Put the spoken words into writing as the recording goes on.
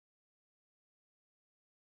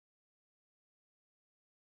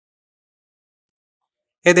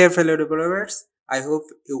Hey there, fellow developers. I hope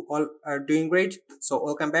you all are doing great. So,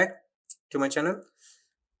 welcome back to my channel.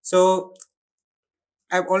 So,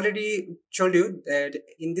 I've already told you that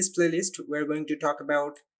in this playlist, we're going to talk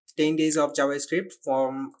about 10 days of JavaScript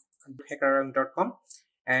from HackerRank.com,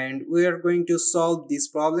 and we are going to solve these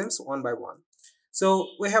problems one by one. So,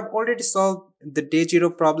 we have already solved the day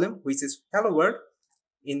 0 problem, which is hello world,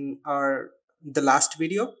 in the last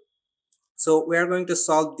video. So, we are going to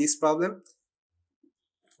solve this problem,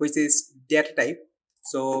 which is data type.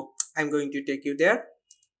 So I'm going to take you there.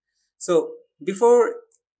 So before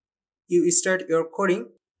you start your coding,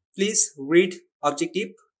 please read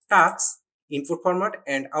objective, tasks, input format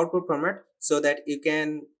and output format so that you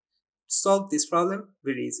can solve this problem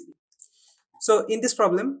very easily. So in this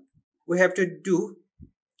problem, we have to do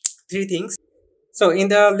three things. So in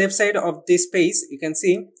the left side of this page, you can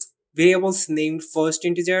see variables named first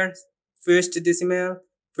integer, first decimal,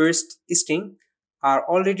 first string are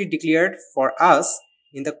already declared for us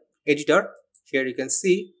in the editor. Here you can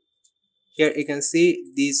see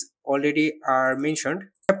these already are mentioned.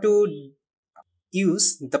 We have to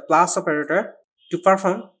use the plus operator to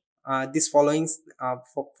perform these following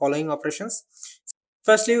operations.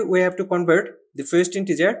 Firstly, we have to convert the first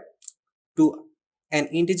integer to an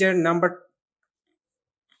integer number,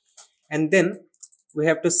 and then we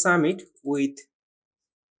have to sum it with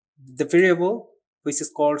the variable which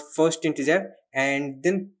is called first integer, and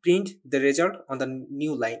then print the result on the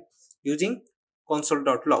new line using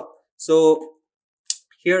console.log. So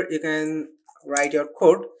here you can write your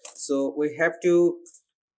code. So we have to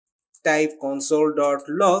type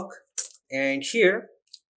console.log, and here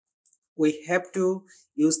we have to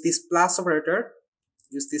use this plus operator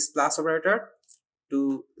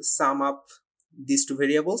to sum up these two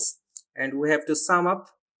variables, and we have to sum up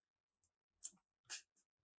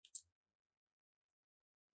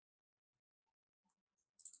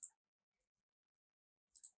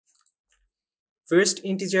first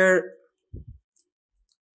integer.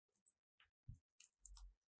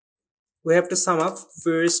 We have to sum up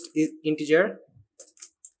first integer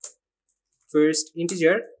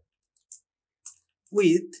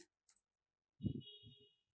with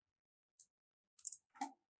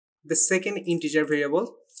the second integer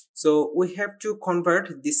variable. So we have to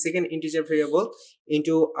convert the second integer variable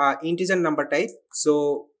into integer number type.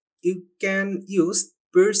 So you can use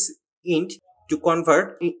pers int to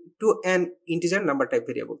convert to an integer number type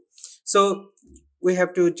variable. So we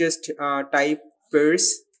have to just type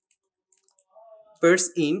pers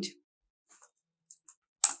int,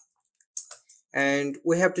 and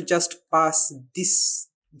we have to just pass this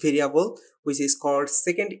variable which is called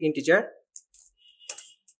second integer,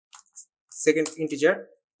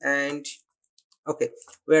 and okay,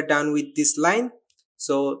 we are done with this line.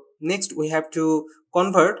 So next we have to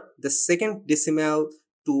convert the second decimal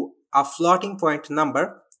to a floating point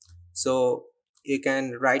number. So you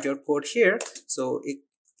can write your code here. So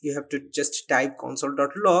you have to just type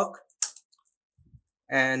console.log,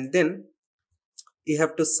 and then you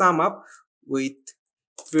have to sum up with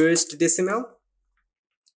first decimal,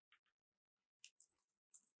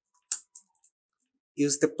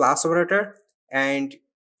 use the plus operator, and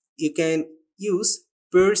you can use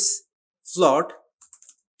pers float,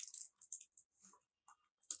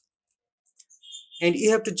 and you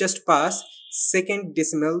have to just pass second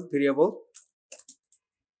decimal variable.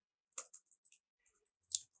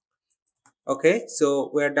 Okay,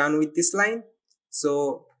 so we are done with this line.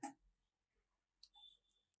 So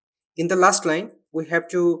in the last line we have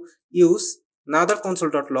to use another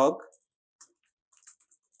console.log,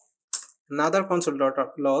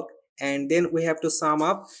 and then we have to sum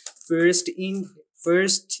up first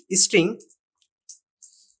string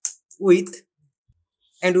with,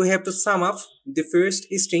 and we have to sum up the first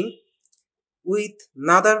string with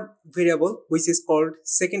another variable which is called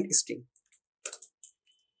second string.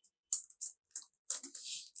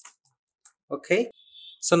 Okay,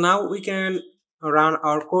 so now we can run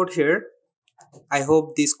our code here. I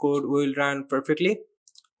hope this code will run perfectly,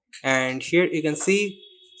 and here you can see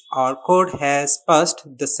our code has passed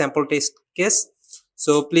the sample test case.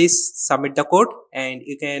 So please submit the code and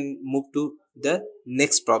you can move to the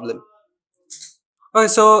next problem. Okay,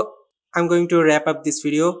 so I'm going to wrap up this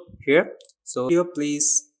video here. So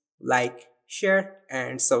please like, share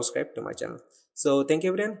and subscribe to my channel. So thank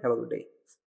you everyone, have a good day.